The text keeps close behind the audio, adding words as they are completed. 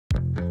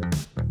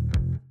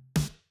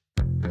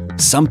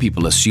Some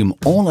people assume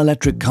all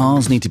electric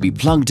cars need to be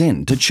plugged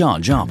in to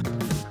charge up.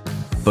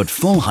 But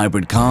full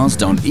hybrid cars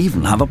don't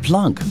even have a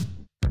plug.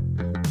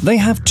 They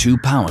have two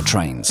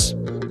powertrains,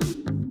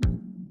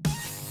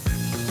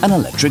 an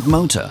electric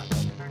motor,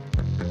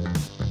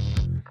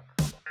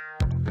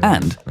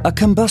 and a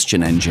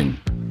combustion engine.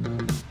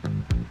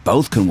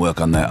 Both can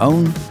work on their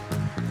own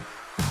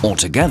or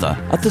together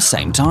at the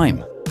same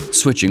time,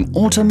 switching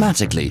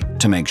automatically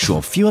to make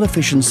sure fuel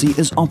efficiency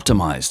is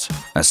optimized,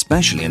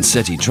 especially in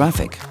city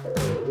traffic.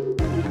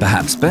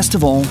 Perhaps best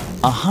of all,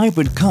 a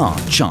hybrid car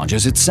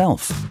charges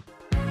itself.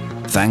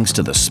 Thanks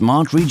to the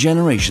smart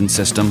regeneration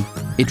system,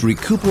 it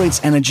recuperates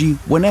energy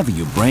whenever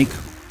you brake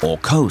or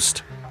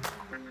coast,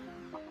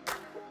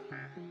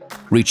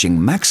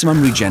 reaching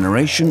maximum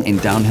regeneration in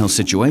downhill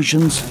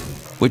situations,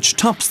 which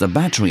tops the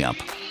battery up.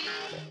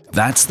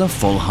 That's the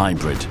full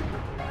hybrid.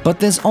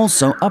 But there's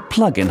also a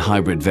plug-in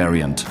hybrid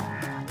variant.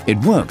 It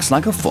works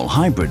like a full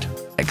hybrid,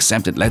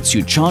 except it lets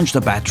you charge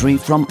the battery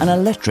from an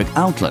electric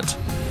outlet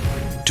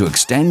to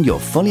extend your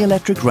fully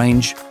electric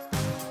range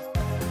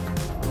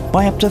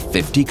by up to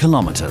 50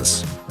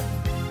 kilometers.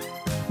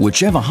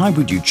 Whichever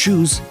hybrid you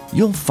choose,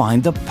 you'll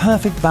find the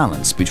perfect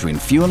balance between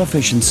fuel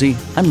efficiency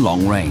and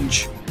long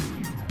range.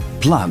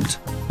 Plugged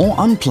or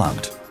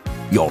unplugged,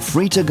 you're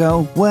free to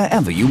go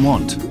wherever you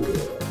want.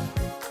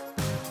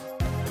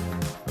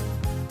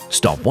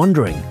 Stop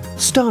wondering,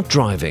 start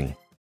driving.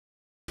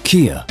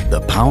 Kia,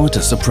 the power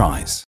to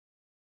surprise.